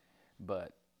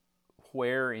 but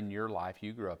where in your life,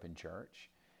 you grew up in church,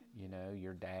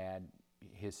 your dad,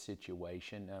 his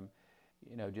situation,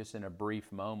 just in a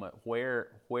brief moment,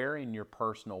 where in your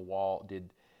personal walk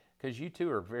because you two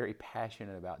are very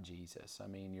passionate about Jesus. I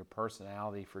mean, your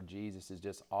personality for Jesus is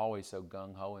just always so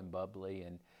gung-ho and bubbly.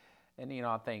 And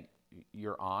I think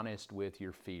you're honest with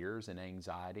your fears and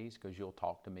anxieties, because you'll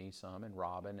talk to me some and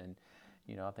Robin. And,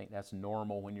 I think that's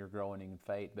normal when you're growing in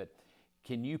faith. But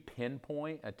can you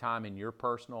pinpoint a time in your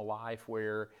personal life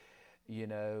where,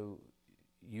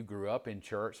 you grew up in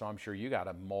church, so I'm sure you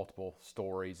got multiple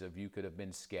stories of you could have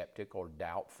been skeptic or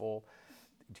doubtful.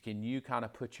 Can you kind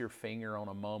of put your finger on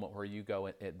a moment where you go,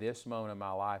 at this moment in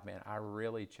my life, man, I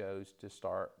really chose to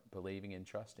start believing and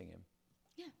trusting Him?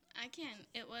 Yeah, I can.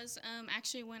 It was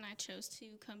actually when I chose to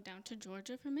come down to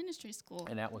Georgia for ministry school.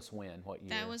 And that was when? What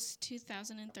year? That was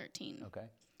 2013. Okay.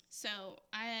 So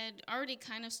I had already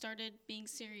kind of started being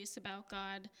serious about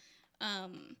God,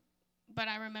 but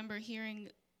I remember hearing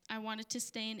I wanted to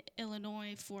stay in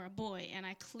Illinois for a boy, and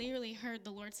I clearly heard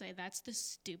the Lord say, that's the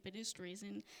stupidest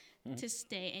reason to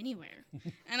stay anywhere.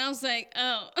 And I was like,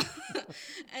 oh.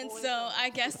 And so I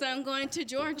guess I'm going to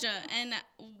Georgia. And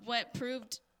what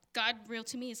proved God real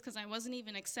to me is because I wasn't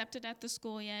even accepted at the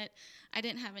school yet. I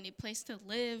didn't have any place to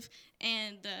live.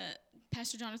 And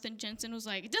Pastor Jonathan Jensen was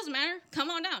like, it doesn't matter. Come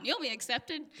on down. You'll be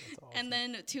accepted. Awesome. And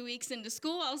then 2 weeks into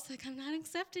school, I was like, I'm not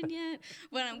accepted yet,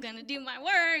 but I'm going to do my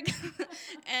work.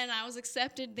 And I was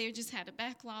accepted. They just had a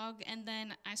backlog. And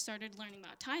then I started learning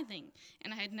about tithing.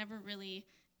 And I had never really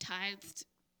tithed,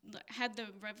 had the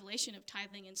revelation of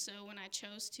tithing. And so when I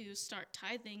chose to start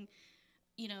tithing,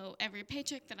 every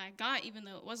paycheck that I got, even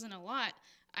though it wasn't a lot,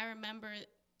 I remember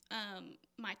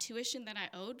my tuition that I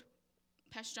owed.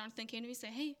 Pastor Jonathan came to me and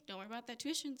said, hey, don't worry about that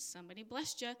tuition. Somebody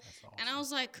blessed you. Awesome. And I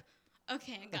was like,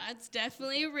 okay, God's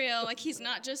definitely real. Like, He's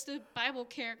not just a Bible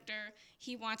character.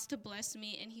 He wants to bless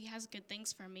me, and He has good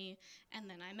things for me. And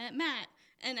then I met Matt,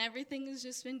 and everything has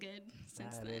just been good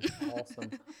since then. That is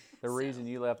awesome. The reason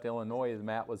you left Illinois is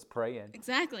Matt was praying.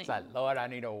 Exactly. It's like, Lord, I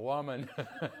need a woman.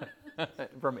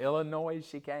 From Illinois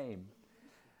she came.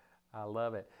 I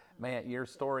love it. Man, your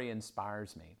story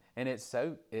inspires me. And it's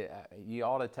so, you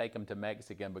ought to take them to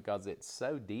Mexican because it's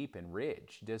so deep and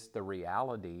rich. Just the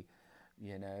reality,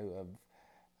 of,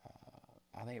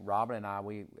 I think Robin and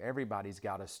I, everybody's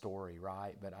got a story,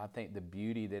 right? But I think the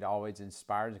beauty that always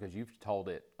inspires, because you've told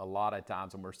it a lot of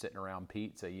times when we're sitting around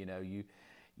pizza,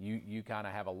 you kind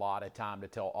of have a lot of time to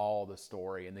tell all the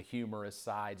story and the humorous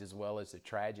sides as well as the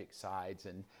tragic sides.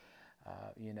 And,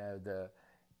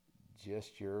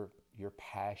 your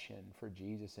passion for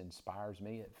Jesus inspires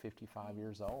me at 55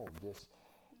 years old, just,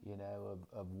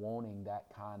 of wanting that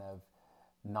kind of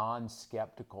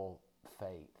non-skeptical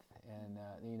faith.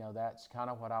 And, that's kind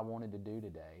of what I wanted to do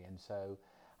today. And so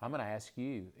I'm going to ask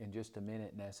you in just a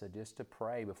minute, Nessa, just to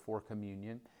pray before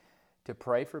communion, to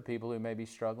pray for people who may be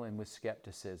struggling with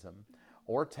skepticism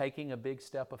or taking a big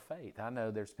step of faith. I know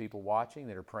there's people watching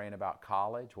that are praying about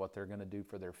college, what they're going to do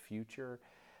for their future.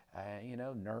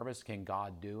 Nervous, can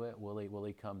God do it? Will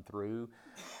He come through?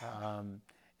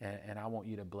 And I want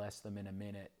you to bless them in a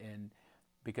minute. And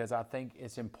because I think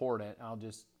it's important, I'll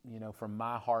just, from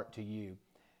my heart to you,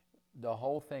 the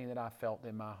whole thing that I felt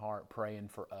in my heart praying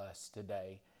for us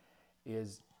today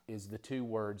is the two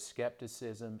words,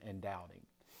 skepticism and doubting.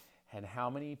 And how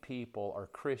many people are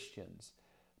Christians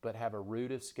but have a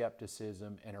root of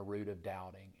skepticism and a root of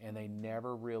doubting, and they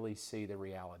never really see the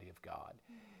reality of God.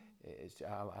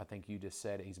 I think you just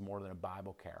said it, He's more than a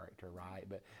Bible character, right?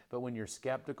 But when you're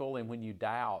skeptical and when you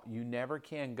doubt, you never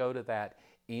can go to that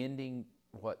ending,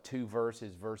 two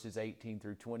verses 18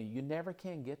 through 20. You never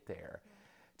can get there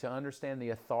to understand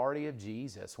the authority of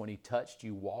Jesus when He touched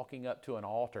you walking up to an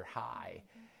altar high.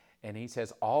 And He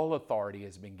says, all authority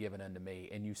has been given unto me.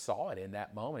 And you saw it in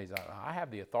that moment. He's like, I have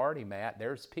the authority, Matt.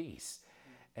 There's peace.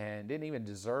 And didn't even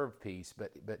deserve peace,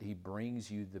 but He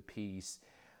brings you the peace.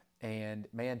 And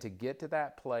man, to get to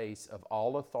that place of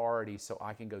all authority so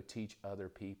I can go teach other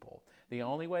people, the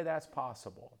only way that's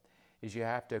possible is you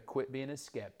have to quit being a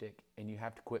skeptic and you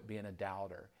have to quit being a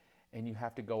doubter and you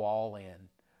have to go all in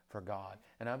for God.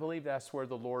 And I believe that's where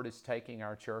the Lord is taking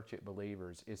our church at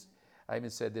Believers. I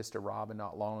even said this to Robin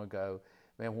not long ago,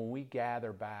 man, when we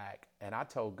gather back, and I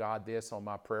told God this on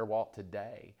my prayer walk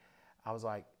today, I was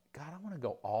like, God, I want to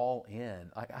go all in.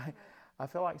 I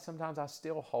feel like sometimes I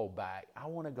still hold back. I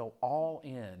want to go all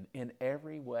in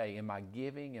every way, in my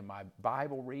giving, in my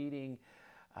Bible reading.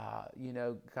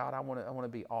 God, I want to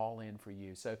be all in for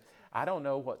You. So I don't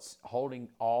know what's holding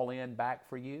all in back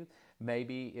for you.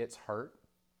 Maybe it's hurt,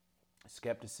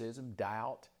 skepticism,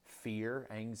 doubt, fear,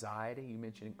 anxiety. You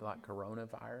mentioned like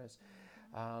coronavirus.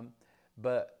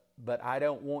 But I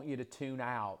don't want you to tune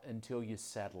out until you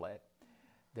settle it.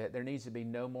 That there needs to be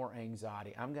no more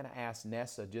anxiety. I'm going to ask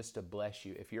Nessa just to bless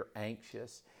you. If you're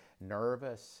anxious,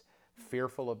 nervous,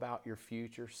 fearful about your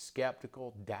future,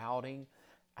 skeptical, doubting,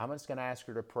 I'm just going to ask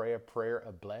her to pray a prayer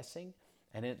of blessing.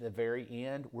 And at the very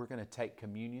end, we're going to take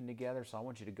communion together. So I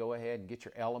want you to go ahead and get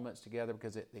your elements together,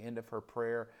 because at the end of her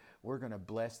prayer, we're going to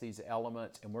bless these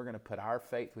elements, and we're going to put our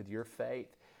faith with your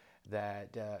faith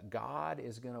that God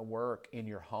is going to work in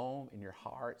your home, in your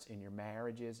hearts, in your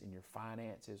marriages, in your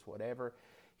finances, whatever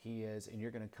He is. And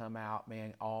you're going to come out,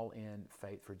 man, all in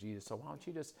faith for Jesus. So why don't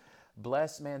you just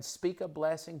bless, man, speak a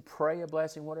blessing, pray a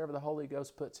blessing, whatever the Holy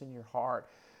Ghost puts in your heart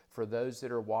for those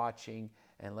that are watching,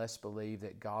 and let's believe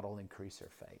that God will increase their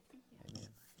faith. Amen.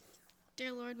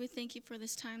 Dear Lord, we thank you for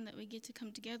this time that we get to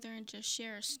come together and just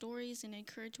share our stories and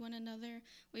encourage one another.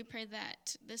 We pray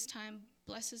that this time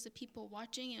blesses the people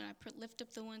watching, and I lift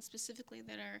up the ones specifically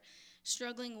that are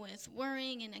struggling with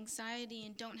worrying and anxiety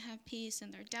and don't have peace,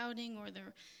 and they're doubting, or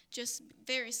they're just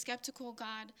very skeptical.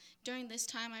 God, during this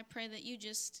time, I pray that you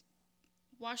just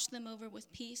wash them over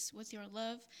with peace, with your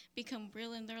love, become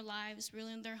real in their lives, real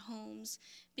in their homes,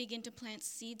 begin to plant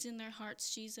seeds in their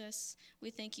hearts, Jesus.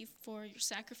 We thank you for your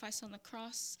sacrifice on the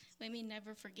cross. May we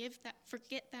never forget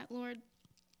that, Lord.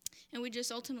 And we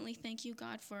just ultimately thank you,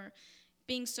 God, for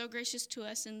being so gracious to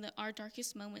us in our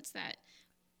darkest moments, that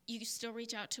you still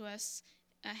reach out to us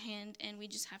a hand, and we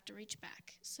just have to reach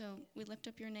back. So we lift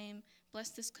up your name, bless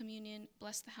this communion,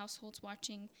 bless the households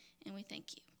watching, and we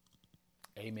thank you.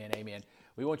 Amen, amen.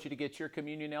 We want you to get your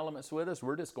communion elements with us.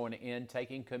 We're just going to end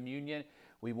taking communion.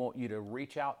 We want you to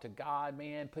reach out to God,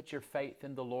 man. Put your faith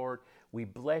in the Lord. We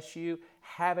bless you.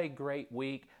 Have a great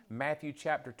week. Matthew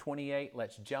chapter 28.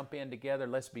 Let's jump in together.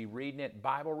 Let's be reading it.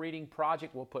 Bible Reading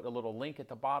Project. We'll put a little link at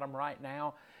the bottom right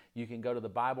now. You can go to the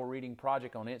Bible Reading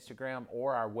Project on Instagram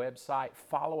or our website.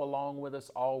 Follow along with us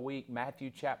all week.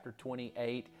 Matthew chapter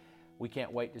 28. We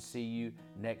can't wait to see you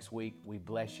next week. We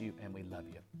bless you and we love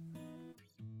you.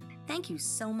 Thank you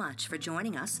so much for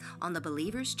joining us on the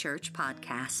Believers Church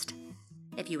podcast.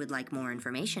 If you would like more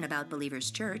information about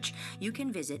Believers Church, you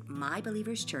can visit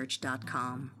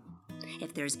mybelieverschurch.com.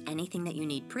 If there's anything that you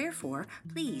need prayer for,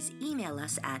 please email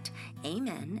us at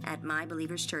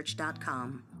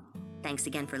amen@mybelieverschurch.com. Thanks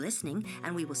again for listening,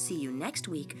 and we will see you next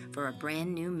week for a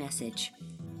brand new message.